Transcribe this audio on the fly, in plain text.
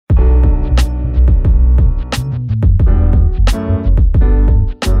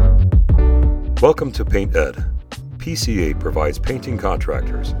Welcome to Paint Ed. PCA provides painting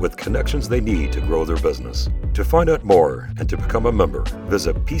contractors with connections they need to grow their business. To find out more and to become a member,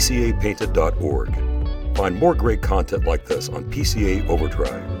 visit pcapainted.org. Find more great content like this on PCA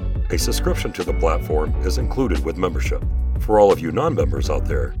Overdrive. A subscription to the platform is included with membership. For all of you non-members out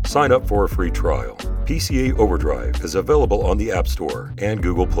there, sign up for a free trial. PCA Overdrive is available on the App Store and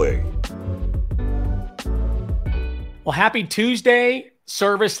Google Play. Well, happy Tuesday,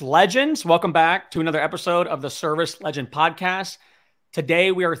 Service Legends. Welcome back to another episode of the Service Legend podcast.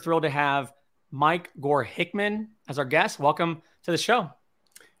 Today, we are thrilled to have Mike Gore-Hickman as our guest. Welcome to the show.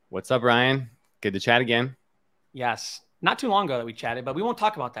 What's up, Ryan? Good to chat again. Yes. Not too long ago that we chatted, but we won't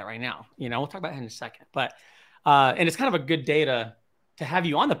talk about that right now. We'll talk about it in a second. But and it's kind of a good day to have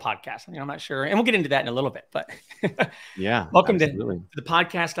you on the podcast. I'm not sure. And we'll get into that in a little bit. But yeah, welcome to the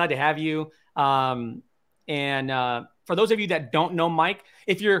podcast. Glad to have you. And for those of you that don't know Mike,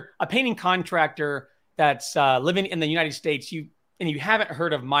 if you're a painting contractor that's living in the United States, you haven't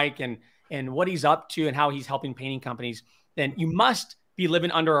heard of Mike and what he's up to and how he's helping painting companies, then you must be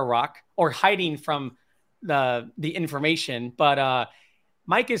living under a rock or hiding from the information. But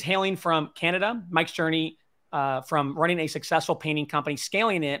Mike is hailing from Canada. Mike's journey from running a successful painting company,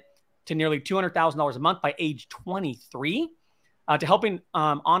 scaling it to nearly $200,000 a month by age 23, to helping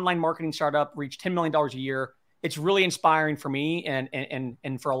online marketing startup reach $10 million a year. It's really inspiring for me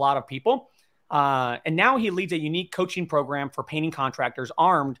and for a lot of people. And now he leads a unique coaching program for painting contractors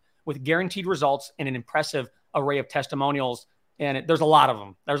armed with guaranteed results and an impressive array of testimonials. And there's a lot of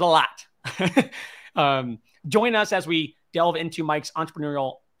them. There's a lot. Join us as we delve into Mike's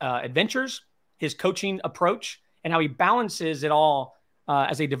entrepreneurial adventures, his coaching approach, and how he balances it all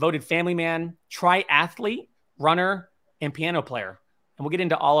as a devoted family man, triathlete, runner, and piano player. And we'll get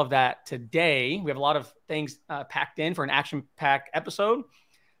into all of that today. We have a lot of things packed in for an action-packed episode.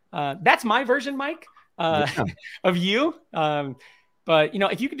 That's my version, Mike, of you. But,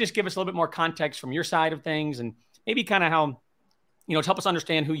 if you could just give us a little bit more context from your side of things and maybe kind of how, to help us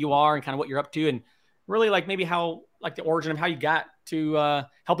understand who you are and kind of what you're up to and really maybe how, the origin of how you got to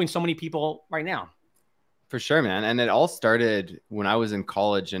helping so many people right now. For sure, man. And it all started when I was in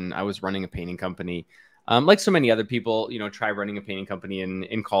college and I was running a painting company. Like so many other people, try running a painting company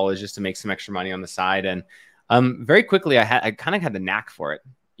in college just to make some extra money on the side. And very quickly, I kind of had the knack for it.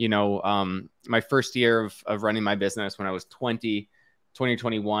 My first year of running my business when I was 20 or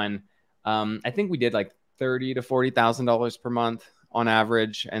 21, I think we did like $30,000 to $40,000 per month on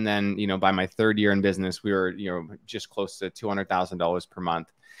average. And then, by my third year in business, we were, just close to $200,000 per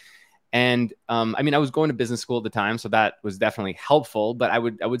month. And I was going to business school at the time, so that was definitely helpful. But I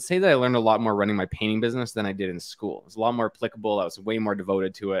would say that I learned a lot more running my painting business than I did in school. It was a lot more applicable. I was way more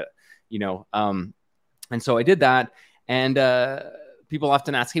devoted to it, And so I did that. And people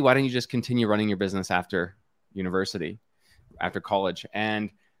often ask, "Hey, why don't you just continue running your business after university, after college?" And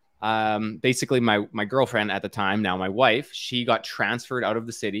basically, my girlfriend at the time, now my wife, she got transferred out of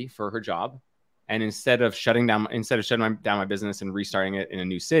the city for her job. And instead of shutting down my business and restarting it in a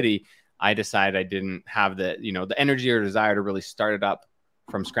new city, I decided I didn't have the energy or desire to really start it up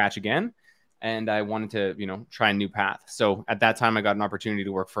from scratch again. And I wanted to, try a new path. So at that time, I got an opportunity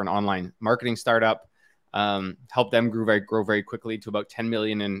to work for an online marketing startup, help them grow very quickly to about 10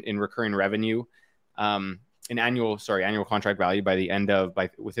 million in recurring revenue, in annual contract value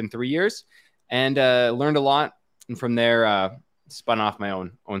within 3 years, and learned a lot. And from there, spun off my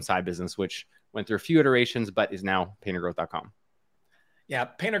own side business, which went through a few iterations, but is now paintergrowth.com. Yeah,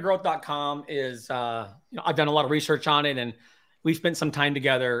 paintergrowth.com is, I've done a lot of research on it and we've spent some time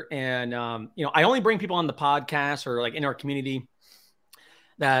together. And, I only bring people on the podcast or in our community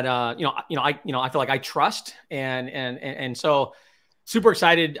that, I feel like I trust. And so super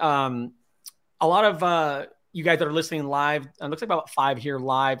excited. A lot of you guys that are listening live, it looks like about 5 here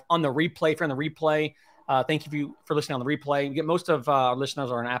live on the replay. If you're on the replay, thank you for listening on the replay. We get most of our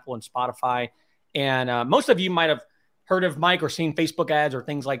listeners are on Apple and Spotify. And most of you might have heard of Mike or seen Facebook ads or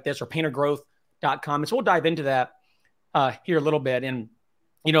things like this or paintergrowth.com. And so we'll dive into that here a little bit. And,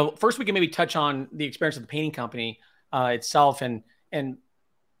 first we can maybe touch on the experience of the painting company itself and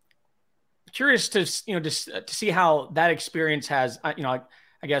curious to, just to see how that experience has, I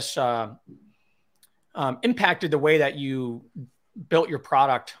guess, impacted the way that you built your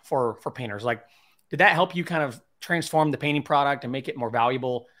product for painters. Did that help you kind of transform the painting product and make it more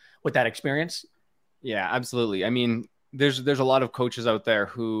valuable with that experience? Yeah, absolutely. There's a lot of coaches out there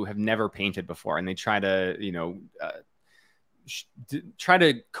who have never painted before, and they try to, try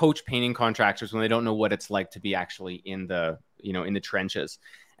to coach painting contractors when they don't know what it's like to be actually in the trenches.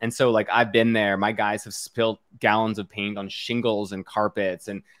 And so like I've been there, my guys have spilled gallons of paint on shingles and carpets,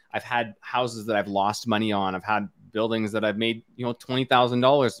 and I've had houses that I've lost money on. I've had buildings that I've made,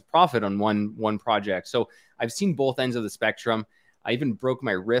 $20,000 profit on one project. So I've seen both ends of the spectrum. I even broke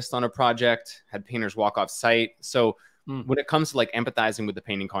my wrist on a project, had painters walk off site. So when it comes to like empathizing with the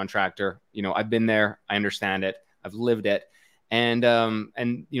painting contractor, I've been there, I understand it, I've lived it. And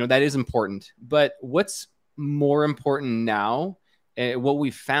that is important. But what's more important now, what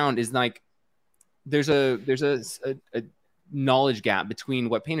we've found is like, there's a knowledge gap between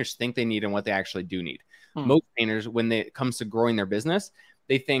what painters think they need and what they actually do need. Most painters, when it comes to growing their business,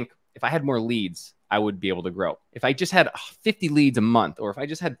 they think if I had more leads, I would be able to grow. If I just had 50 leads a month, or if I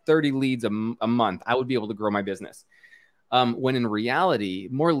just had 30 leads a month, I would be able to grow my business. When in reality,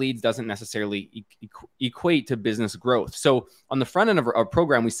 more leads doesn't necessarily equate to business growth. So on the front end of our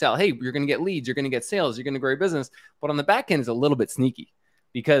program, we sell, hey, you're going to get leads, you're going to get sales, you're going to grow your business. But on the back end, it's a little bit sneaky,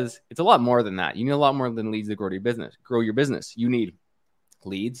 because it's a lot more than that. You need a lot more than leads to grow your business. You need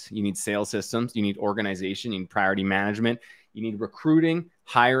leads, you need sales systems, you need organization, you need priority management, you need recruiting,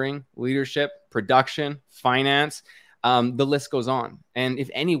 hiring, leadership, production, finance. The list goes on. And if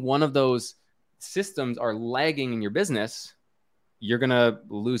any one of those systems are lagging in your business, you're going to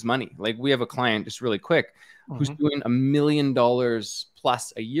lose money. Like we have a client, just really quick, who's doing $1 million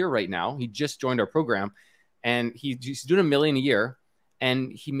plus a year right now. He just joined our program, and he's doing $1 million a year,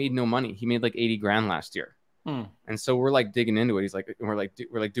 and he made no money. He made like 80 grand last year. And so we're like digging into it. We're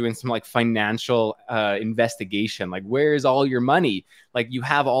like doing some like financial investigation. Like, where is all your money? Like, you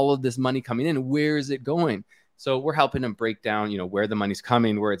have all of this money coming in. Where is it going? So we're helping him break down, where the money's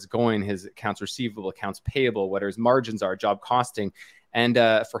coming, where it's going, his accounts receivable, accounts payable, what his margins are, job costing. And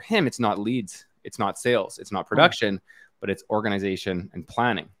for him, it's not leads, it's not sales, it's not production, but it's organization and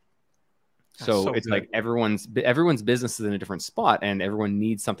planning. So it's good. Like everyone's business is in a different spot, and everyone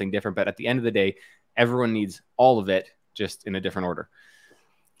needs something different. But at the end of the day, everyone needs all of it, just in a different order.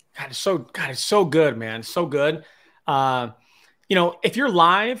 God, it's so good, man. So good. If you're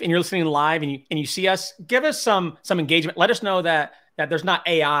live and you're listening live and you see us, give us some engagement. Let us know that there's not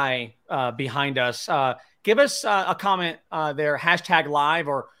AI behind us. Give us a comment there, #live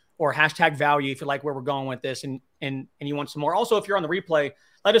or #value if you like where we're going with this, and you want some more. Also, if you're on the replay,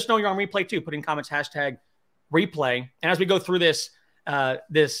 let us know you're on replay too. Put in comments #replay. And as we go through this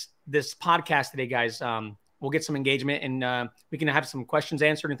podcast today, guys, we'll get some engagement, and we can have some questions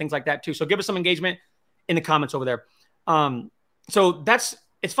answered and things like that too. So give us some engagement in the comments over there. So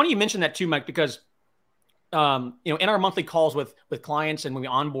it's funny you mentioned that too, Mike, because in our monthly calls with clients and when we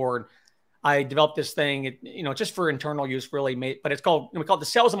onboard, I developed this thing, just for internal use, really, but we call it the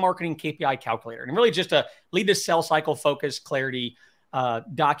Sales and Marketing KPI Calculator, and really just a lead to sales cycle focus clarity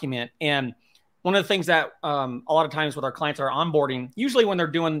document. And one of the things that a lot of times with our clients are onboarding, usually when they're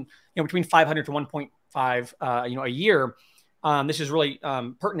doing between 500 to 1.5 a year, this is really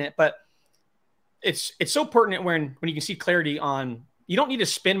pertinent. But it's so pertinent when you can see clarity on, you don't need to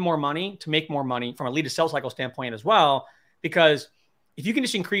spend more money to make more money from a lead to sales cycle standpoint as well, because if you can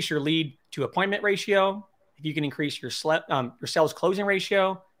just increase your lead to appointment ratio, if you can increase your sales closing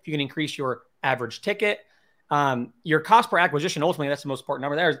ratio, if you can increase your average ticket, your cost per acquisition, ultimately, that's the most important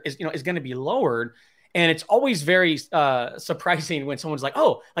number there, is going to be lowered. And it's always very surprising when someone's like,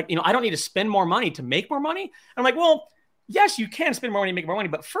 oh, I don't need to spend more money to make more money. And I'm like, well, yes, you can spend more money to make more money,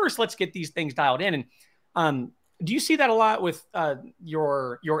 but first let's get these things dialed in. And do you see that a lot with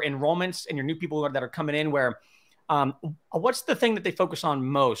your enrollments and your new people that are coming in, where what's the thing that they focus on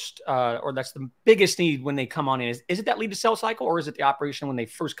most, or that's the biggest need when they come on in? Is it that lead to sales cycle, or is it the operation when they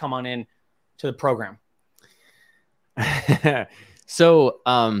first come on in to the program? So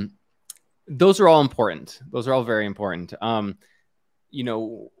those are all important. Those are all very important.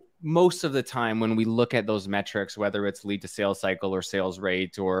 Most of the time when we look at those metrics, whether it's lead to sales cycle or sales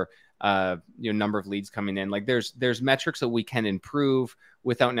rate or number of leads coming in, like there's metrics that we can improve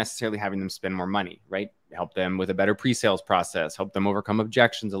without necessarily having them spend more money, right? Help them with a better pre-sales process, help them overcome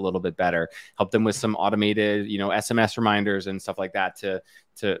objections a little bit better, help them with some automated, SMS reminders and stuff like that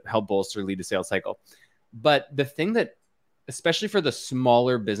to help bolster lead to sales cycle. But the thing that, especially for the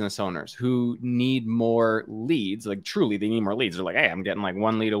smaller business owners who need more leads, like truly they need more leads. They're like, hey, I'm getting like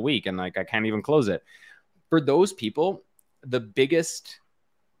 1 lead a week and like I can't even close it. For those people, the biggest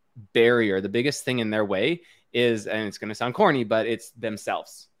barrier, the biggest thing in their way is, and it's going to sound corny, but it's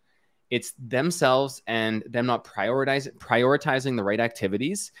themselves. It's themselves and them not prioritizing the right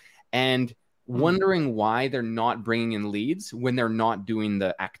activities and wondering why they're not bringing in leads when they're not doing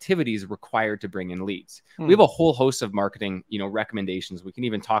the activities required to bring in leads. We have a whole host of marketing, recommendations. We can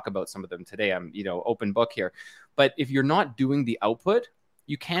even talk about some of them today. I'm, open book here. But if you're not doing the output,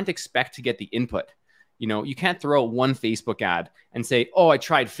 you can't expect to get the input. You can't throw out one Facebook ad and say, oh, I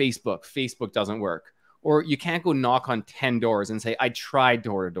tried Facebook. Facebook doesn't work. Or you can't go knock on 10 doors and say, I tried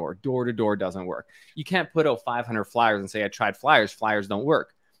door to door. Door to door doesn't work. You can't put out 500 flyers and say, I tried flyers. Flyers don't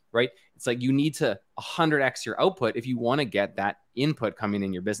work, right? It's like you need to 100x your output if you want to get that input coming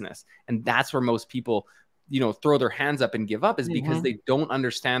in your business. And that's where most people, throw their hands up and give up, is because they don't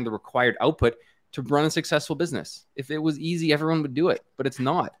understand the required output to run a successful business. If it was easy, everyone would do it, but it's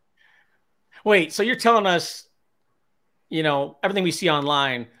not. Wait, so you're telling us, everything we see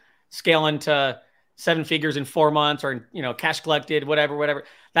online, scale into 7 figures in 4 months, or, cash collected, whatever.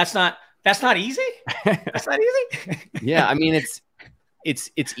 That's not easy. That's not easy. Yeah. I mean,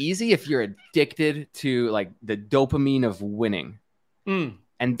 it's easy if you're addicted to like the dopamine of winning.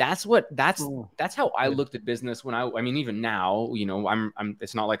 And that's how I looked at business when I mean, even now,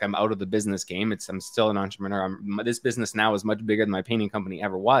 it's not like I'm out of the business game. I'm still an entrepreneur. This business now is much bigger than my painting company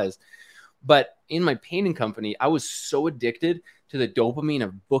ever was. But in my painting company, I was so addicted to the dopamine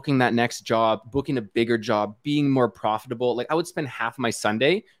of booking that next job, booking a bigger job, being more profitable. Like I would spend half my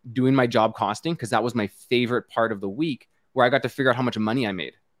Sunday doing my job costing, because that was my favorite part of the week, where I got to figure out how much money I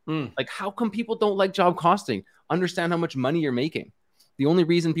made. Like, how come people don't like job costing? Understand how much money you're making. The only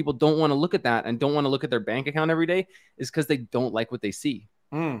reason people don't want to look at that and don't want to look at their bank account every day is because they don't like what they see.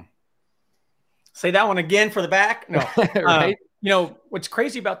 Say that one again for the back. No, right? What's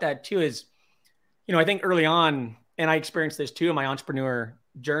crazy about that too is, I think early on, and I experienced this too in my entrepreneurship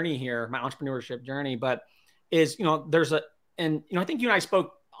journey, but is, I think you and I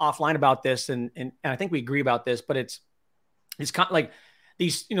spoke offline about this, and I think we agree about this, but it's kind of like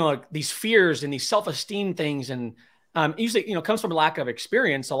these, these fears and these self-esteem things. And usually, comes from a lack of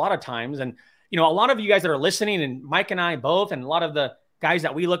experience a lot of times. And, a lot of you guys that are listening, and Mike and I both, and a lot of the guys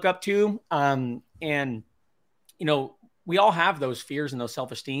that we look up to, we all have those fears and those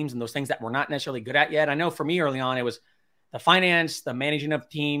self-esteems and those things that we're not necessarily good at yet. I know for me early on, it was the finance, the managing of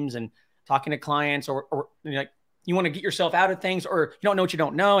teams, and talking to clients, or you want to get yourself out of things, or you don't know what you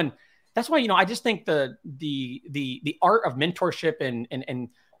don't know. And that's why, I just think the art of mentorship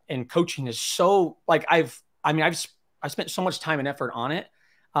and coaching is so, like, I've spent so much time and effort on it.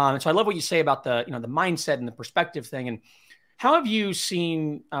 And so I love what you say about the mindset and the perspective thing. And how have you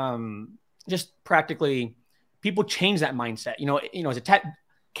seen, just practically, people change that mindset?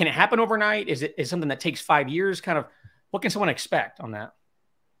 Can it happen overnight? Is it something that takes 5 years? Kind of, what can someone expect on that?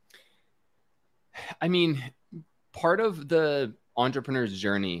 I mean, part of the entrepreneur's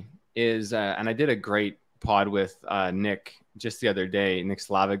journey is, and I did a great pod with Nick just the other day, Nick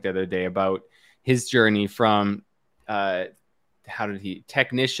Slavic the other day, about his journey from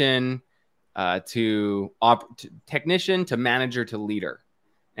technician to manager to leader.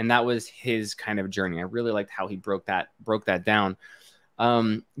 And that was his kind of journey. I really liked how he broke that down.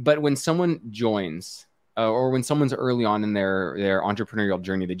 But when someone joins, or when someone's early on in their entrepreneurial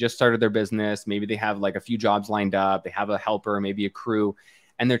journey, they just started their business, maybe they have like a few jobs lined up, they have a helper, maybe a crew,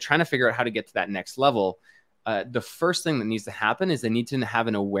 and they're trying to figure out how to get to that next level. The first thing that needs to happen is they need to have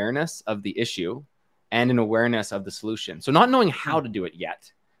an awareness of the issue and an awareness of the solution. So not knowing how to do it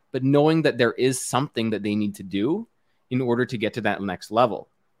yet, but knowing that there is something that they need to do in order to get to that next level,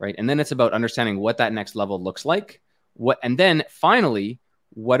 right? And then it's about understanding what that next level looks like, and then finally,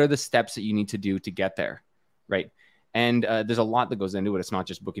 what are the steps that you need to do to get there, right? And there's a lot that goes into it. It's not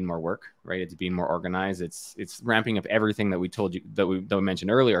just booking more work, right? It's being more organized. It's ramping up everything that we told you, that we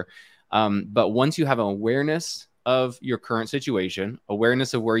mentioned earlier. But once you have an awareness of your current situation,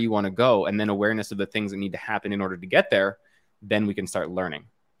 awareness of where you want to go, and then awareness of the things that need to happen in order to get there, then we can start learning.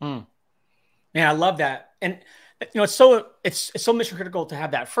 Yeah, I love that. And it's so mission critical to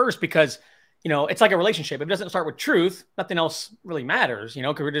have that first, because it's like a relationship. If it doesn't start with truth, nothing else really matters,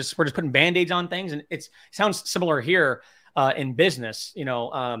 because we're just putting band-aids on things. And it sounds similar here in business.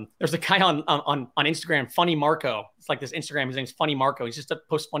 There's a guy on Instagram, Funny Marco. It's like this Instagram, his name's Funny Marco. He's just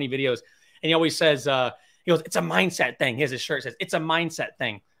posts funny videos. And he always says, he goes, it's a mindset thing. He has his shirt, says, it's a mindset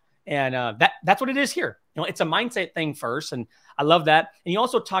thing. And that's what it is here. It's a mindset thing first. And I love that. And you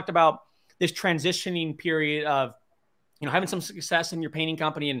also talked about this transitioning period of, having some success in your painting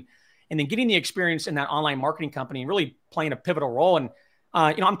company, and then getting the experience in that online marketing company and really playing a pivotal role. And,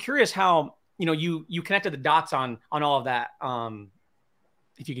 I'm curious how, you connected the dots on all of that.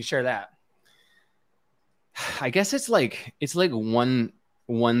 If you could share that. I guess it's like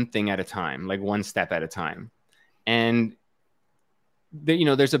one thing at a time, like one step at a time. And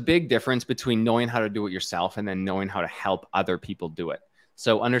there's a big difference between knowing how to do it yourself and then knowing how to help other people do it.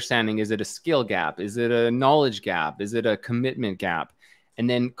 So understanding, is it a skill gap? Is it a knowledge gap? Is it a commitment gap? And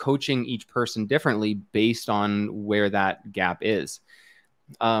then coaching each person differently based on where that gap is.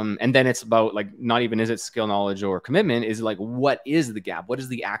 And then it's about like, not even is it skill, knowledge, or commitment, is like, what is the gap? What is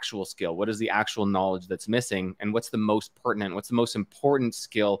the actual skill? What is the actual knowledge that's missing? And what's the most pertinent, what's the most important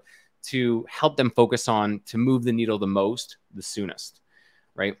skill to help them focus on, to move the needle the most, the soonest,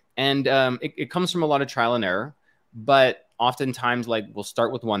 right? And it comes from a lot of trial and error, but oftentimes, like, we'll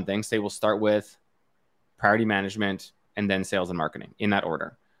start with one thing. Say we'll start with priority management and then sales and marketing, in that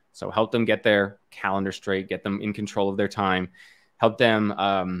order. So help them get their calendar straight, get them in control of their time, help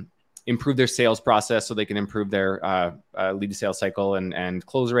them improve their sales process so they can improve their lead to sales cycle and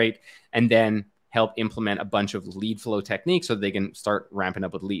close rate, and then help implement a bunch of lead flow techniques so they can start ramping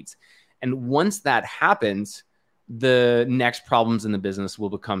up with leads. And once that happens, the next problems in the business will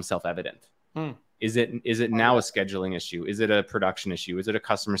become self-evident. Is it now a scheduling issue? Is it a production issue? Is it a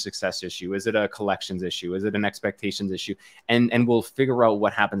customer success issue? Is it a collections issue? Is it an expectations issue? And we'll figure out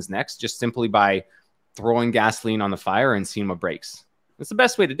what happens next just simply by throwing gasoline on the fire and seeing what breaks. That's the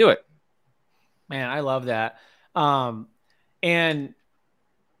best way to do it. Man, I love that. And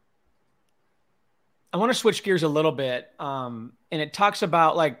I want to switch gears a little bit. And it talks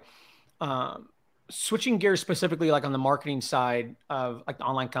about like switching gears specifically like on the marketing side of like the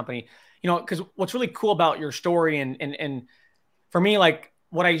online company, you know, because what's really cool about your story and for me, like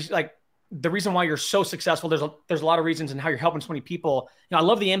what I like, the reason why you're so successful, there's a lot of reasons and how you're helping so many people. You know, I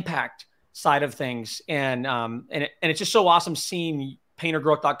love the impact side of things. And it's just so awesome seeing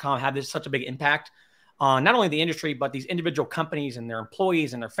paintergrowth.com have such a big impact on not only the industry, but these individual companies and their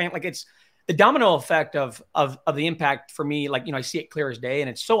employees and their family. Like it's the domino effect of the impact for me. Like, you know, I see it clear as day and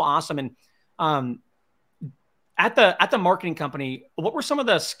it's so awesome. And at the marketing company, what were some of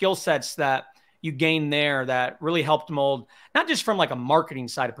the skill sets that you gained there that really helped mold, not just from like a marketing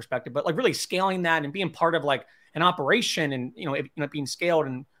side of perspective, but like really scaling that and being part of like an operation and, you know, being scaled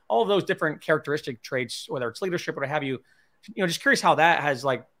and all of those different characteristic traits, whether it's leadership or what have you, just curious how that has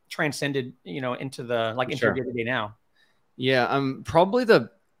like transcended, you know, into the, like into your day-to-day now. Yeah. Probably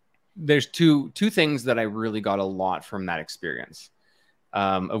there's two things that I really got a lot from that experience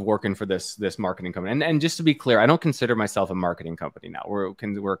of working for this marketing company. And just to be clear, I don't consider myself a marketing company now.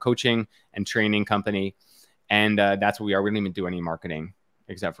 We're a coaching and training company. And that's what we are. We don't even do any marketing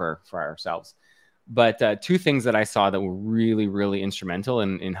except for ourselves. But two things that I saw that were really, really instrumental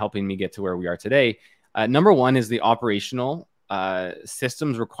in helping me get to where we are today. Number one is the operational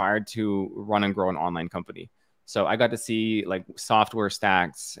systems required to run and grow an online company. So I got to see like software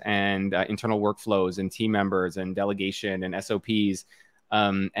stacks and internal workflows and team members and delegation and SOPs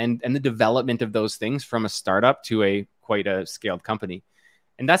and the development of those things from a startup to quite a scaled company.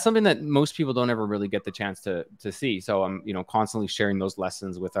 And that's something that most people don't ever really get the chance to see. So I'm, constantly sharing those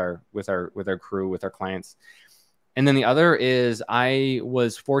lessons with our crew, with our clients. And then the other is I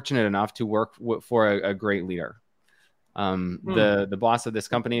was fortunate enough to work for a great leader. The boss of this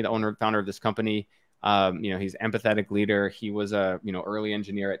company, the founder of this company, he's an empathetic leader. He was a, early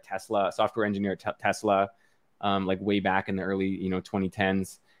engineer at Tesla, software engineer at Tesla, like way back in the early,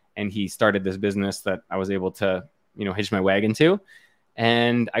 2010s. And he started this business that I was able to, hitch my wagon to.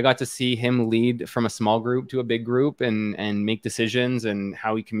 And I got to see him lead from a small group to a big group and make decisions and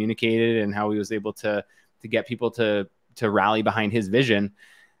how he communicated and how he was able to get people to rally behind his vision.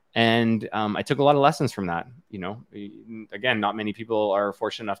 And I took a lot of lessons from that. Again, not many people are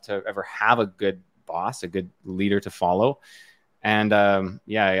fortunate enough to ever have a good boss, a good leader to follow. And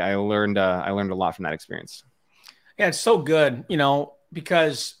I learned a lot from that experience. Yeah, it's so good,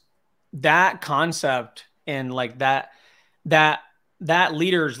 because that concept and like that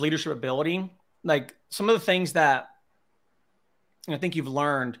leader's leadership ability, like some of the things that I think you've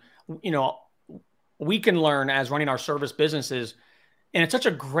learned, we can learn as running our service businesses. And it's such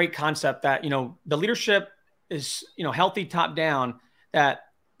a great concept that, the leadership is, healthy top down, that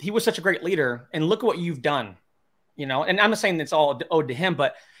he was such a great leader and look at what you've done, and I'm not saying it's all owed to him,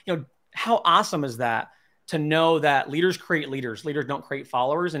 but, how awesome is that to know that leaders create leaders don't create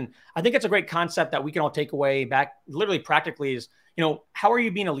followers. And I think it's a great concept that we can all take away back literally practically is, how are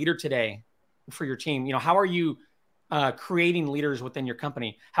you being a leader today for your team? How are you creating leaders within your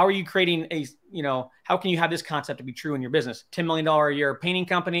company? How are you creating how can you have this concept to be true in your business? $10 million a year painting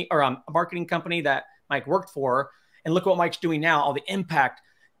company or a marketing company that Mike worked for, and look what Mike's doing now, all the impact.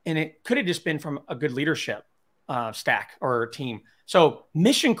 And it could have just been from a good leadership stack or team. So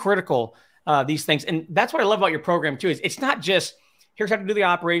mission critical, these things. And that's what I love about your program too, is it's not just here's how to do the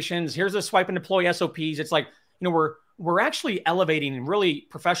operations, here's the swipe and deploy SOPs. It's like, we're actually elevating and really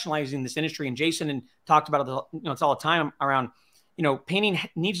professionalizing this industry. And Jason talked about it, it's all the time around, painting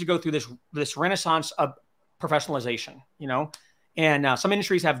needs to go through this renaissance of professionalization, and some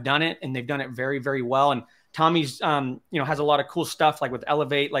industries have done it and they've done it very, very well. And Tommy's, has a lot of cool stuff like with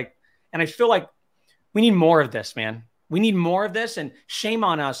Elevate, and I feel like we need more of this, man. We need more of this, and shame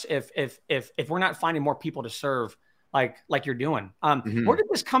on us if we're not finding more people to serve like you're doing. Where did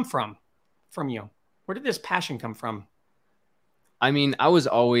this come from you? Where did this passion come from? I mean, I was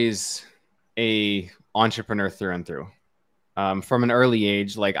always a entrepreneur through and through. From an early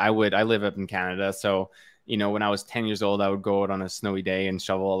age, I live up in Canada. So, when I was 10 years old, I would go out on a snowy day and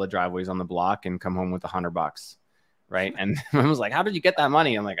shovel all the driveways on the block and come home with $100. Right. And I was like, how did you get that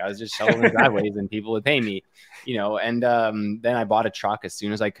money? I'm like, I was just shoveling driveways and people would pay me, and then I bought a truck as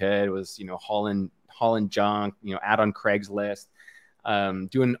soon as I could. It was, hauling junk, add on Craigslist,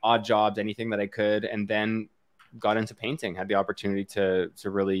 doing odd jobs, anything that I could. And then got into painting, had the opportunity to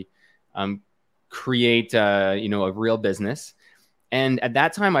really create, a real business. And at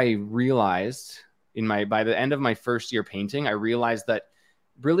that time, I realized by the end of my first year painting, I realized that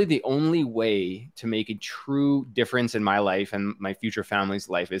really the only way to make a true difference in my life and my future family's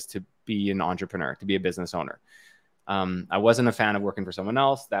life is to be an entrepreneur, to be a business owner. I wasn't a fan of working for someone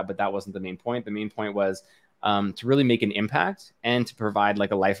else, but that wasn't the main point. The main point was to really make an impact and to provide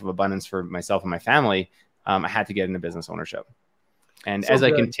a life of abundance for myself and my family. I had to get into business ownership. And so as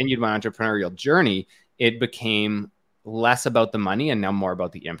I continued my entrepreneurial journey, it became less about the money and now more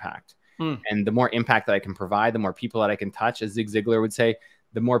about the impact. And the more impact that I can provide, the more people that I can touch, as Zig Ziglar would say,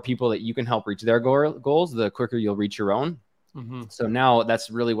 the more people that you can help reach their goals, the quicker you'll reach your own. So now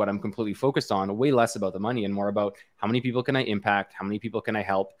that's really what I'm completely focused on, way less about the money and more about how many people can I impact, how many people can I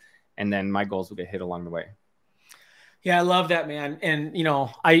help, and then my goals will get hit along the way. Yeah, I love that, man. And,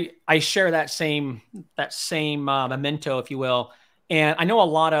 I share that same memento, if you will. And I know a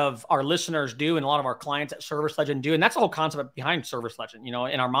lot of our listeners do, and a lot of our clients at ServiceLegend do. And that's the whole concept behind ServiceLegend,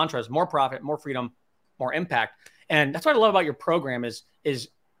 and our mantra is more profit, more freedom, more impact. And that's what I love about your program is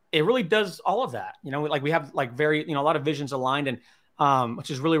it really does all of that. We have very, a lot of visions aligned, and which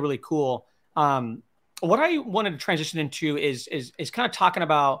is really, really cool. What I wanted to transition into is kind of talking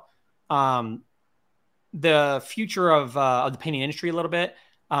about the future of the painting industry a little bit.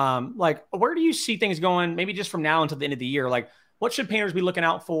 Where do you see things going, maybe just from now until the end of the year? What should painters be looking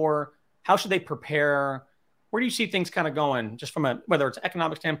out for? How should they prepare? Where do you see things kind of going, just from whether it's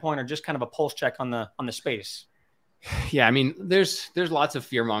economic standpoint or just kind of a pulse check on the space? Yeah, I mean, there's lots of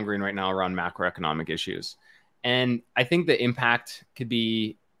fear mongering right now around macroeconomic issues, and I think the impact could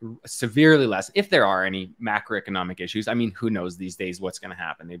be severely less if there are any macroeconomic issues. I mean, who knows these days what's going to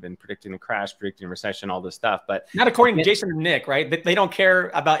happen? They've been predicting a crash, predicting a recession, all this stuff, but not according to Jason and Nick, right? They don't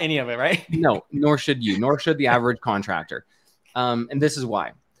care about any of it, right? No, nor should you, nor should the average contractor. And this is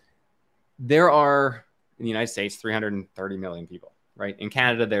why. There are, in the United States, 330 million people, right? In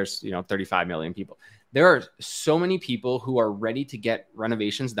Canada, there's 35 million people. There are so many people who are ready to get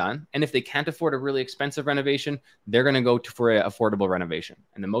renovations done. And if they can't afford a really expensive renovation, they're going to go for an affordable renovation.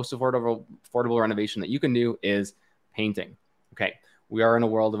 And the most affordable renovation that you can do is painting. Okay. We are in a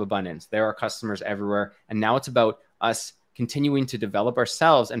world of abundance. There are customers everywhere. And now it's about us continuing to develop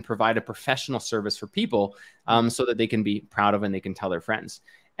ourselves and provide a professional service for people so that they can be proud of and they can tell their friends.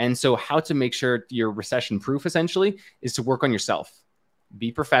 And so how to make sure you're recession proof essentially is to work on yourself.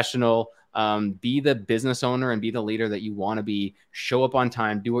 Be professional, be the business owner and be the leader that you want to be. Show up on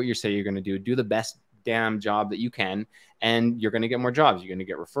time, do what you say you're going to do the best damn job that you can, and you're going to get more jobs. You're going to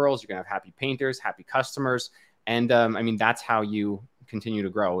get referrals. You're going to have happy painters, happy customers. And I mean, that's how you continue to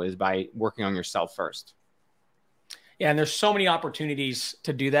grow, is by working on yourself first. Yeah, and there's so many opportunities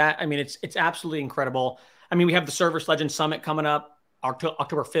to do that. I mean, it's absolutely incredible. I mean, we have the ServiceLegend Summit coming up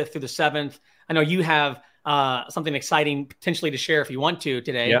October 5th through the 7th. I know you have something exciting potentially to share if you want to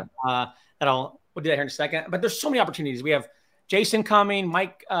today. Yeah. We'll do that here in a second. But there's so many opportunities. We have Jason coming,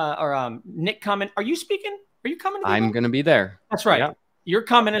 Mike or Nick coming. Are you speaking? Are you coming? I'm going to be there. That's right. Yeah. You're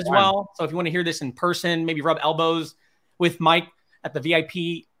coming as well. So if you want to hear this in person, maybe rub elbows with Mike at the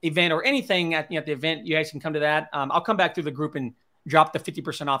VIP event or anything at the event, you guys can come to that. I'll come back through the group and drop the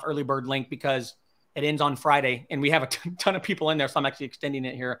 50% off early bird link because it ends on Friday and we have a ton of people in there. So I'm actually extending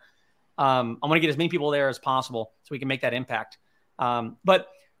it here. I want to get as many people there as possible so we can make that impact. But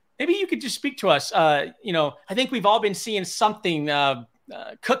maybe you could just speak to us. I think we've all been seeing something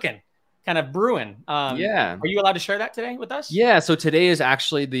cooking, kind of brewing. Yeah. Are you allowed to share that today with us? Yeah. So today is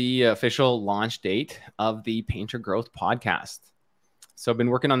actually the official launch date of the Painter Growth podcast. So I've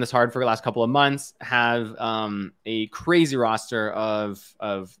been working on this hard for the last couple of months, have a crazy roster of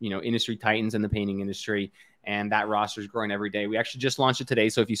industry titans in the painting industry. And that roster is growing every day. We actually just launched it today.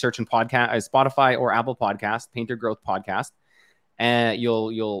 So if you search in Spotify or Apple Podcast, Painter Growth Podcast, and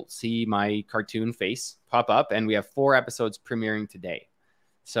you'll see my cartoon face pop up. And we have 4 episodes premiering today.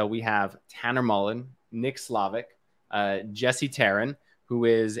 So we have Tanner Mullen, Nick Slavic, Jesse Taryn, who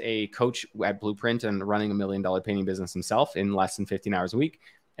is a coach at Blueprint and running $1 million painting business himself in less than 15 hours a week.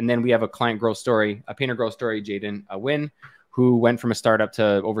 And then we have a client growth story, a painter growth story, Jaden Wynn, who went from a startup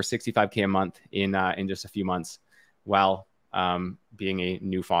to over 65K a month in just a few months while being a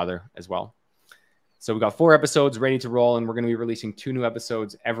new father as well. So we got 4 episodes ready to roll, and we're going to be releasing 2 new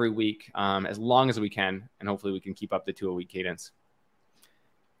episodes every week, as long as we can. And hopefully we can keep up the 2-a-week cadence.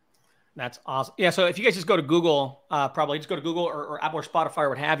 That's awesome. Yeah. So if you guys just go to Google, probably just go to Google or Apple or Spotify or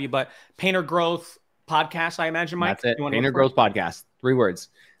what have you, but Painter Growth Podcast, I imagine, Mike. That's it. Painter Growth Podcast. 3 words.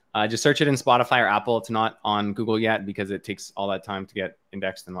 Just search it in Spotify or Apple. It's not on Google yet because it takes all that time to get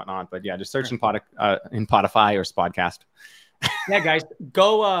indexed and whatnot. But yeah, just search in Spotify or Spodcast. Yeah, guys,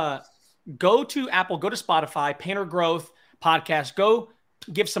 go to Apple, go to Spotify, Painter Growth Podcast. Go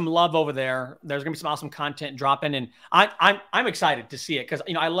give some love over there. There's gonna be some awesome content dropping, and I'm excited to see it because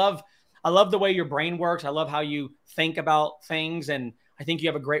I love the way your brain works. I love how you think about things, and I think you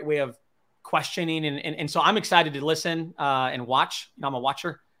have a great way of questioning, and so I'm excited to listen and watch. I'm a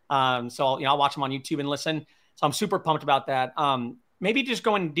watcher, so I'll watch them on YouTube and listen. So I'm super pumped about that. Maybe just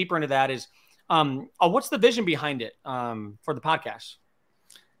going deeper into that is, what's the vision behind it for the podcast?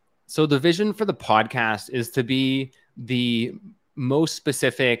 So the vision for the podcast is to be the most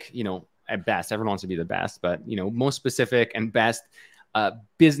specific, at best, everyone wants to be the best, but, most specific and best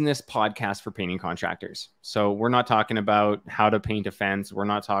business podcast for painting contractors. So we're not talking about how to paint a fence. We're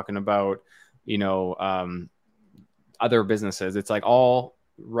not talking about, other businesses. It's like all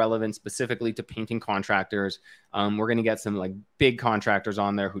relevant specifically to painting contractors. We're going to get some like big contractors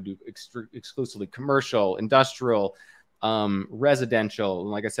on there who do exclusively commercial, industrial, residential.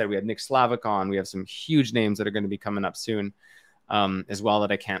 Like I said, we had Nick Slavic on. We have some huge names that are going to be coming up soon, as well,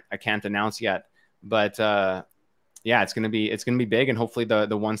 that I can't announce yet. But yeah, it's gonna be big, and hopefully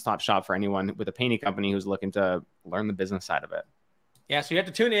the one-stop shop for anyone with a painting company who's looking to learn the business side of it. Yeah, so you have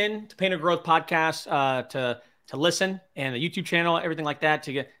to tune in to Painter Growth Podcast to listen, and the YouTube channel, everything like that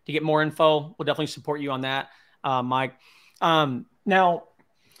to get more info. We'll definitely support you on that, Mike. Now,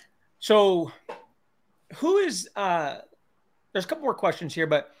 so who is there's a couple more questions here,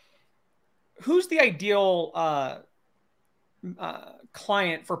 but who's the ideal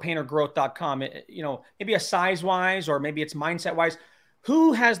client for paintergrowth.com? Maybe a size wise, or maybe it's mindset wise.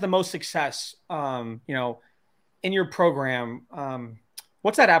 Who has the most success, in your program?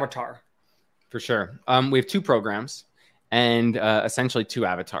 What's that avatar? For sure. We have 2 programs and essentially 2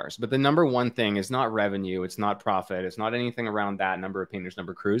 avatars. But the number one thing is not revenue. It's not profit. It's not anything around that number of painters,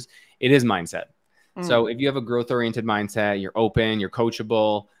 number of crews. It is mindset. So if you have a growth-oriented mindset, you're open, you're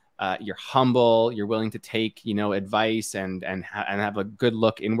coachable, you're humble, you're willing to take, advice and have a good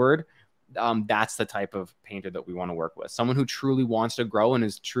look inward. That's the type of painter that we want to work with. Someone who truly wants to grow and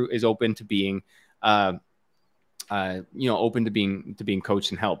is open to being, open to being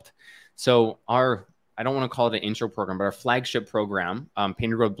coached and helped. So I don't want to call it an intro program, but our flagship program,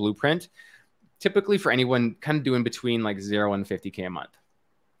 Painter Growth Blueprint, typically for anyone kind of doing between like 0 and 50K a month.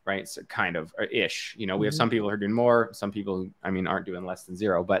 Right. So kind of ish, we have some people who are doing more, some people who, aren't doing less than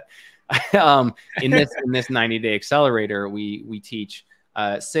 0, but in this 90-day accelerator, we teach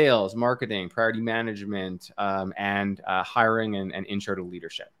sales, marketing, priority management, and hiring and intro to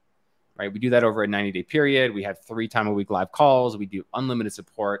leadership. Right. We do that over a 90-day period. We have 3 times a week live calls. We do unlimited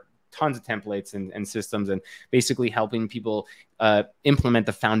support, tons of templates and systems, and basically helping people implement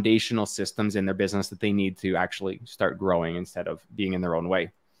the foundational systems in their business that they need to actually start growing instead of being in their own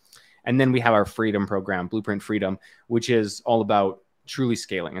way. And then we have our freedom program, Blueprint Freedom, which is all about truly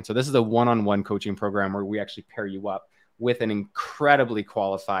scaling. And so this is a one-on-one coaching program where we actually pair you up with an incredibly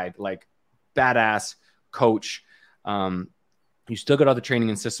qualified, like badass coach. You still get all the training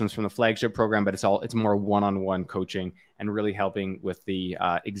and systems from the flagship program, but it's more one-on-one coaching and really helping with the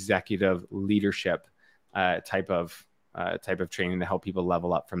executive leadership type of training to help people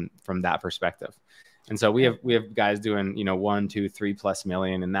level up from that perspective. And so we have guys doing, 1, 2, 3+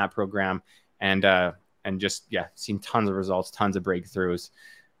 million in that program, and just, seen tons of results, tons of breakthroughs,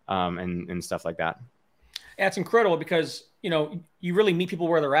 and stuff like that. Yeah, it's incredible because, you really meet people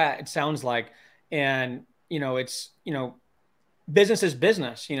where they're at, it sounds like, and, it's, business is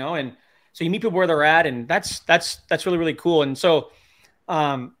business, and so you meet people where they're at, and that's really, really cool. And so,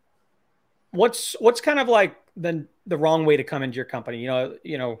 what's kind of like the wrong way to come into your company?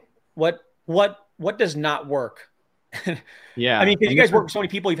 What does not work? Yeah. Because you guys work with so many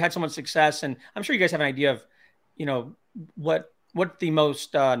people, you've had so much success, and I'm sure you guys have an idea of, what the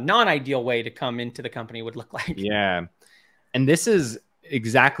most non-ideal way to come into the company would look like. Yeah. And this is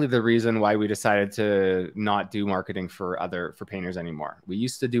exactly the reason why we decided to not do marketing for painters anymore. We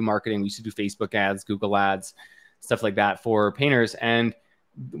used to do marketing. We used to do Facebook ads, Google ads, stuff like that for painters. And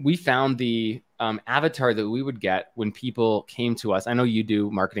we found the avatar that we would get when people came to us. I know you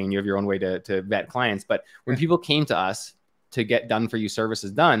do marketing and you have your own way to vet clients, but when people came to us to get done for you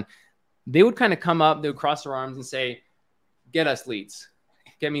services done, they would kind of come up, they would cross their arms and say, get us leads,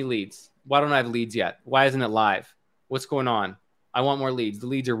 get me leads. Why don't I have leads yet? Why isn't it live? What's going on? I want more leads. The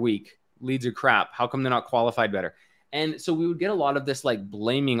leads are weak. Leads are crap. How come they're not qualified better? And so we would get a lot of this like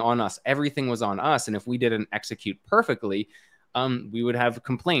blaming on us. Everything was on us. And if we didn't execute perfectly, we would have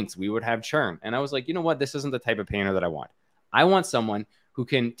complaints. We would have churn. And I was like, you know what? This isn't the type of painter that I want. I want someone who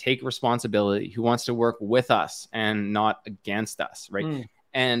can take responsibility, who wants to work with us and not against us, right?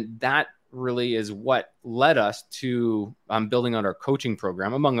 And that really is what led us to building out our coaching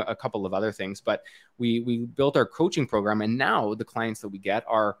program, among a couple of other things. But we built our coaching program, and now the clients that we get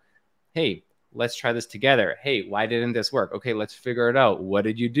are, hey, let's try this together. Hey, why didn't this work? Okay, let's figure it out. What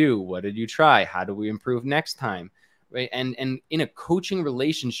did you do? What did you try? How do we improve next time? Right? And in a coaching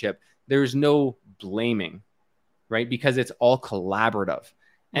relationship, there's no blaming, right? Because it's all collaborative.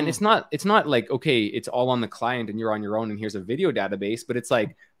 And it's not like, okay, it's all on the client and you're on your own and here's a video database, but it's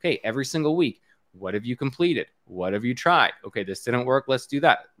like, okay, every single week, what have you completed? What have you tried? Okay, this didn't work. Let's do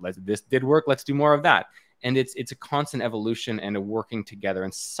that. This did work. Let's do more of that. And it's a constant evolution and a working together,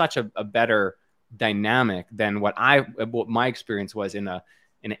 and such a better dynamic than what my experience was in an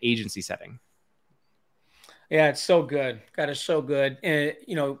agency setting. Yeah, it's so good. God, it's so good. And,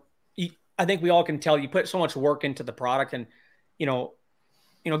 I think we all can tell you put so much work into the product, and,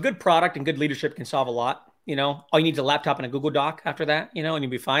 good product and good leadership can solve a lot. All you need is a laptop and a Google Doc after that, and you'll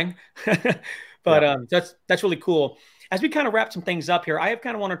be fine. But that's really cool. As we kind of wrap some things up here, I have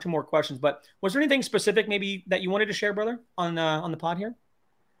kind of one or two more questions, but was there anything specific maybe that you wanted to share, brother, on the pod here?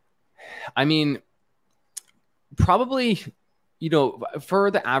 I mean, probably,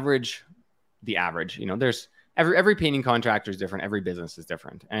 for the average, there's every painting contractor is different. Every business is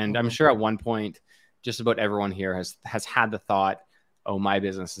different. And I'm sure at one point, just about everyone here has had the thought, oh, my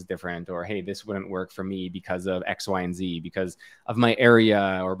business is different, or, hey, this wouldn't work for me because of X, Y, and Z, because of my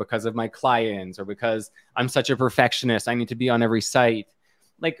area, or because of my clients, or because I'm such a perfectionist. I need to be on every site.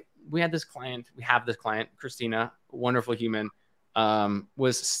 Like we have this client, Christina, wonderful human,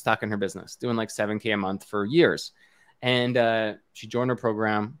 was stuck in her business doing like $7,000 a month for years. And she joined our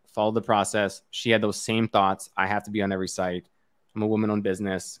program, followed the process. She had those same thoughts. I have to be on every site. I'm a woman-owned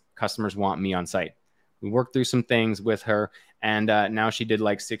business. Customers want me on site. We worked through some things with her, and now she did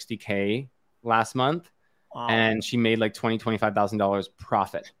like $60,000 last month. Wow. And she made like $25,000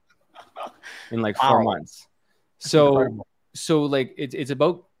 profit in like 4 months. So like it's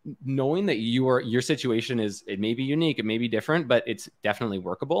about knowing that your situation it may be unique, it may be different, but it's definitely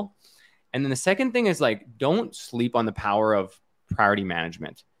workable. And then the second thing is like, don't sleep on the power of priority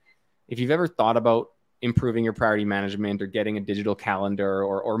management. If you've ever thought about improving your priority management or getting a digital calendar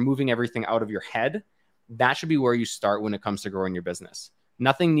or moving everything out of your head, that should be where you start when it comes to growing your business.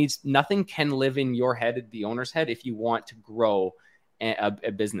 Nothing can live in your head, the owner's head, if you want to grow a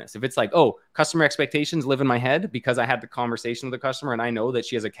business. If it's like, oh, customer expectations live in my head because I had the conversation with the customer and I know that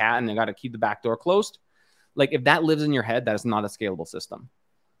she has a cat and I got to keep the back door closed. Like if that lives in your head, that is not a scalable system.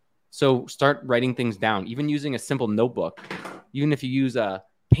 So start writing things down, even using a simple notebook. Even if you use a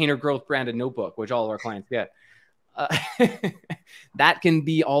Painter Growth branded notebook, which all of our clients get, that can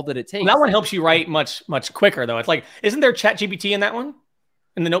be all that it takes. Well, that one helps you write much, much quicker though. It's like, isn't there ChatGPT in that one?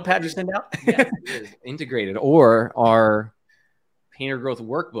 In the notepad you send out? Yes, it is integrated. Or our Painter Growth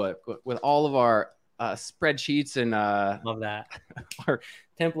workbook with all of our spreadsheets and love that. Our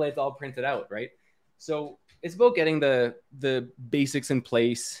templates all printed out, right? So it's about getting the basics in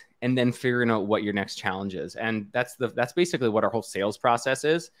place and then figuring out what your next challenge is. And that's basically what our whole sales process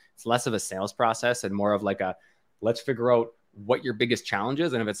is. It's less of a sales process and more of like let's figure out what your biggest challenge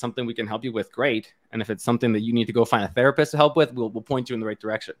is. And if it's something we can help you with, great. And if it's something that you need to go find a therapist to help with, we'll point you in the right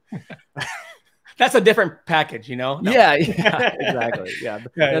direction. That's a different package, No. Yeah, exactly. Yeah.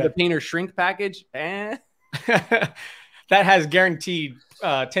 The painter shrink package. That has guaranteed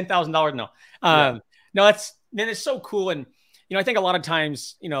 $10,000. No. No, it's so cool. And, I think a lot of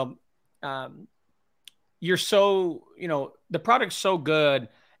times, you're so, the product's so good.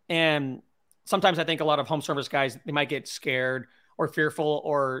 And sometimes I think a lot of home service guys, they might get scared or fearful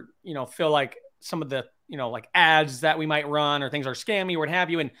or, feel like some of the, like ads that we might run or things are scammy or what have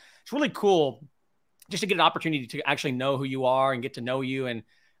you. And it's really cool just to get an opportunity to actually know who you are and get to know you and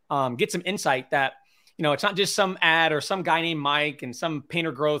get some insight that, it's not just some ad or some guy named Mike and some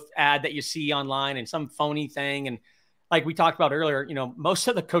Painter Growth ad that you see online and some phony thing. And like we talked about earlier, most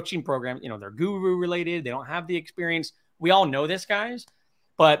of the coaching programs, they're guru related. They don't have the experience. We all know this, guys,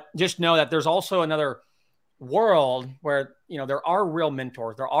 but just know that there's also another world where, there are real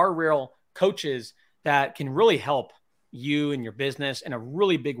mentors. There are real coaches that can really help you and your business in a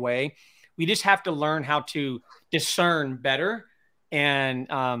really big way. We just have to learn how to discern better. And,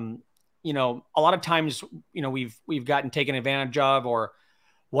 a lot of times, we've gotten taken advantage of or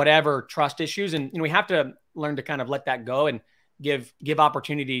whatever, trust issues. And, we have to learn to kind of let that go and give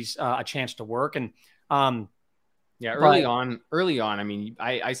opportunities a chance to work. And, early on, I mean,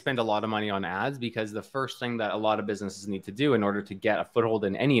 I spend a lot of money on ads because the first thing that a lot of businesses need to do in order to get a foothold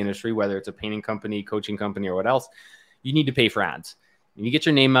in any industry, whether it's a painting company, coaching company, or what else, you need to pay for ads. You need to get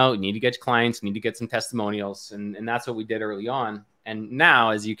your name out. You need to get clients. You need to get some testimonials. And that's what we did early on. And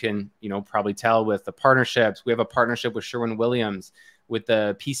now, as you can, probably tell with the partnerships, we have a partnership with Sherwin-Williams, with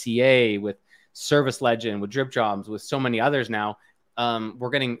the PCA, with ServiceLegend, with Drip Jobs, with so many others now.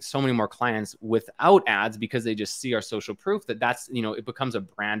 We're getting so many more clients without ads because they just see our social proof that's, it becomes a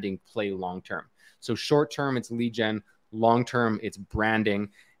branding play long-term. So short-term, it's lead gen. Long-term, it's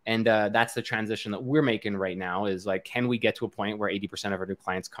branding. And that's the transition that we're making right now is like, can we get to a point where 80% of our new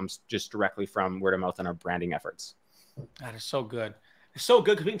clients comes just directly from word of mouth and our branding efforts? That is so good. It's so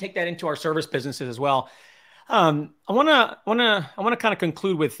good because we can take that into our service businesses as well. I want to kind of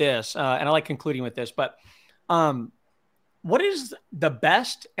conclude with this, and I like concluding with this, but what is the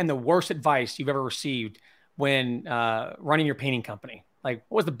best and the worst advice you've ever received when running your painting company? Like,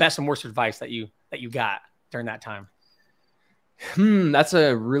 what was the best and worst advice that you got during that time? That's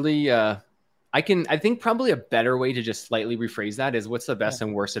a really, I think probably a better way to just slightly rephrase that is what's the best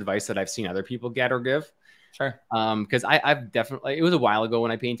and worst advice that I've seen other people get or give? Sure. Because I've definitely, it was a while ago when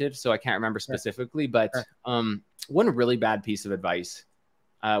I painted, so I can't remember specifically, but one really bad piece of advice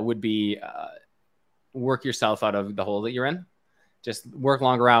would be work yourself out of the hole that you're in. Just work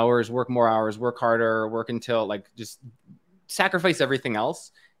longer hours, work more hours, work harder, work until just sacrifice everything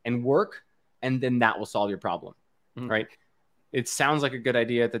else and work, and then that will solve your problem, right? It sounds like a good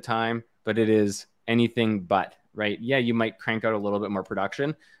idea at the time, but it is anything but, right? Yeah, you might crank out a little bit more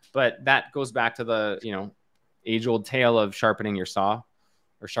production, but that goes back to the, age-old tale of sharpening your saw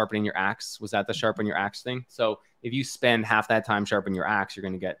or sharpening your axe. Was that the sharpen your axe thing? So if you spend half that time sharpening your axe, you're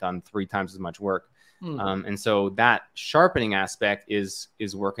going to get done 3 times as much work. And so that sharpening aspect is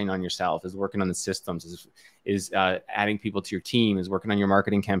working on yourself, is working on the systems, is adding people to your team, is working on your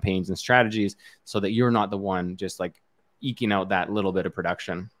marketing campaigns and strategies so that you're not the one just like eking out that little bit of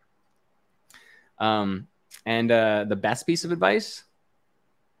production. And the best piece of advice,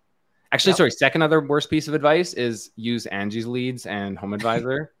 actually, sorry, second other worst piece of advice is use Angie's Leads and Home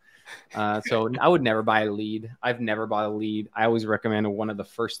Advisor. So I would never buy a lead. I've never bought a lead. I always recommend one of the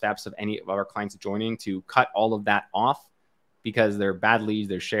first steps of any of our clients joining to cut all of that off because they're bad leads.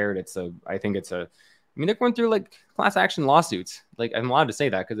 They're shared. I think they're going through like class action lawsuits. Like I'm allowed to say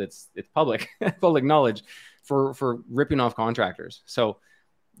that because it's public, public knowledge for ripping off contractors. So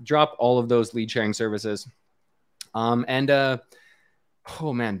drop all of those lead sharing services.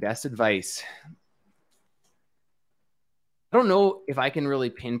 Oh man, best advice. I don't know if I can really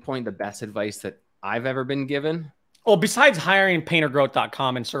pinpoint the best advice that I've ever been given. Well, besides hiring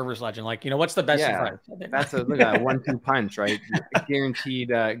paintergrowth.com and ServiceLegend, what's the best advice? That's look at that 1-2 punch, right? Guaranteed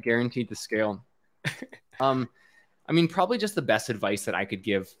to scale. Probably just the best advice that I could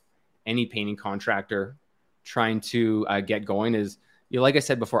give any painting contractor trying to get going is, like I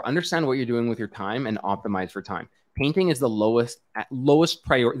said before, understand what you're doing with your time and optimize for time. Painting is the lowest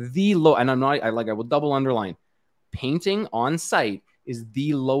priority, and I will double underline. Painting on site is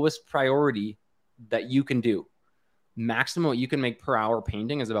the lowest priority that you can do. Maximum what you can make per hour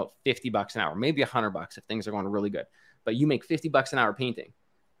painting is about $50 an hour, maybe $100 if things are going really good. But you make $50 an hour painting,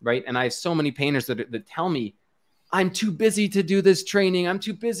 right? And I have so many painters that tell me, I'm too busy to do this training. I'm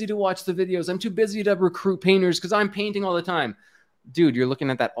too busy to watch the videos. I'm too busy to recruit painters because I'm painting all the time. Dude, you're looking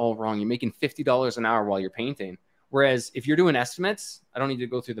at that all wrong. You're making $50 an hour while you're painting. Whereas if you're doing estimates, I don't need to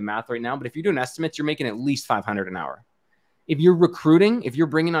go through the math right now, but if you're doing estimates, you're making at least $500 an hour. If you're recruiting, if you're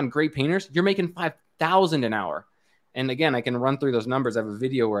bringing on great painters, you're making $5,000 an hour. And again, I can run through those numbers. I have a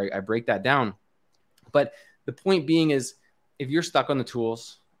video where I break that down. But the point being is, if you're stuck on the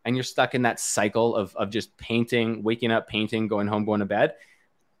tools and you're stuck in that cycle of just painting, waking up, painting, going home, going to bed,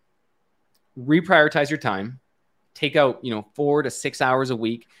 reprioritize your time, take out, 4 to 6 hours a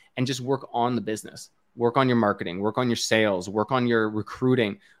week and just work on the business. Work on your marketing, work on your sales, work on your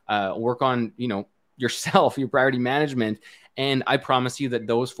recruiting, work on, yourself, your priority management. And I promise you that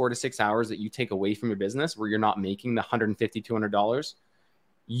those 4 to 6 hours that you take away from your business where you're not making the $150, $200,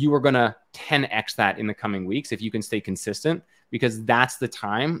 you are going to 10x that in the coming weeks if you can stay consistent, because that's the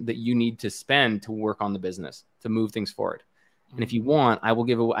time that you need to spend to work on the business, to move things forward. And if you want, I have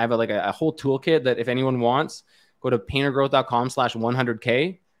a whole toolkit that if anyone wants, go to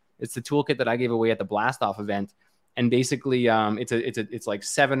paintergrowth.com/100K. It's the toolkit that I gave away at the Blast Off event. And basically it's like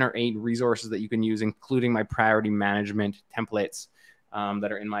 7 or 8 resources that you can use, including my priority management templates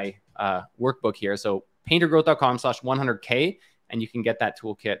that are in my workbook here. So paintergrowth.com/100K, and you can get that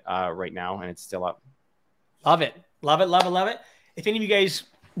toolkit right now, and it's still up. Love it. Love it. Love it. Love it. If any of you guys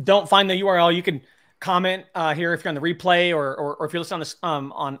don't find the URL, you can comment here if you're on the replay or if you're listening on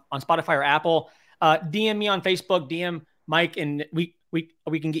this on Spotify or Apple. DM me on Facebook, DM Mike, and we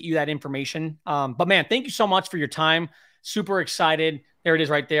can get you that information. But man, thank you so much for your time. Super excited. There it is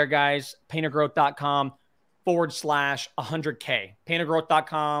right there, guys. paintergrowth.com/100K.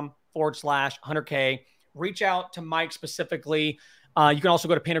 paintergrowth.com/100K. Reach out to Mike specifically. You can also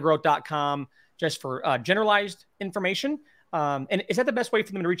go to paintergrowth.com just for generalized information. And is that the best way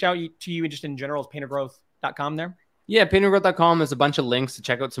for them to reach out to you just in general, is paintergrowth.com there? Yeah, paintergrowth.com. There's a bunch of links to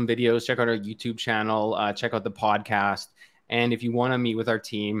check out some videos, check out our YouTube channel, check out the podcast. And if you want to meet with our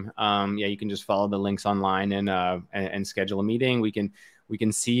team, you can just follow the links online and schedule a meeting. We can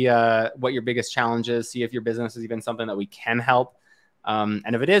see what your biggest challenge is, see if your business is even something that we can help.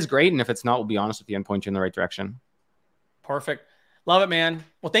 And if it is, great. And if it's not, we'll be honest with you and point you in the right direction. Perfect. Love it, man.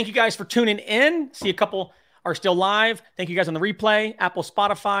 Well, thank you guys for tuning in. See, a couple are still live. Thank you guys on the replay, Apple,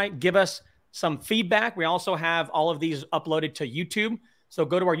 Spotify. Give us some feedback. We also have all of these uploaded to YouTube. So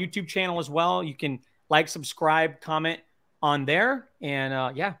go to our YouTube channel as well. You can like, subscribe, comment on there. And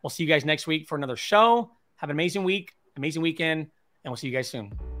we'll see you guys next week for another show. Have an amazing week, amazing weekend, and we'll see you guys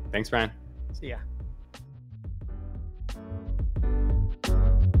soon. Thanks, Brian. See ya.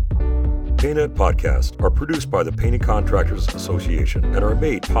 PaintNet podcasts are produced by the Painting Contractors Association and are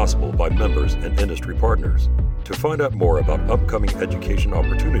made possible by members and industry partners. To find out more about upcoming education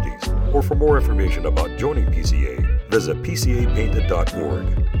opportunities or for more information about joining PCA, visit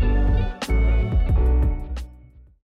pcapainted.org.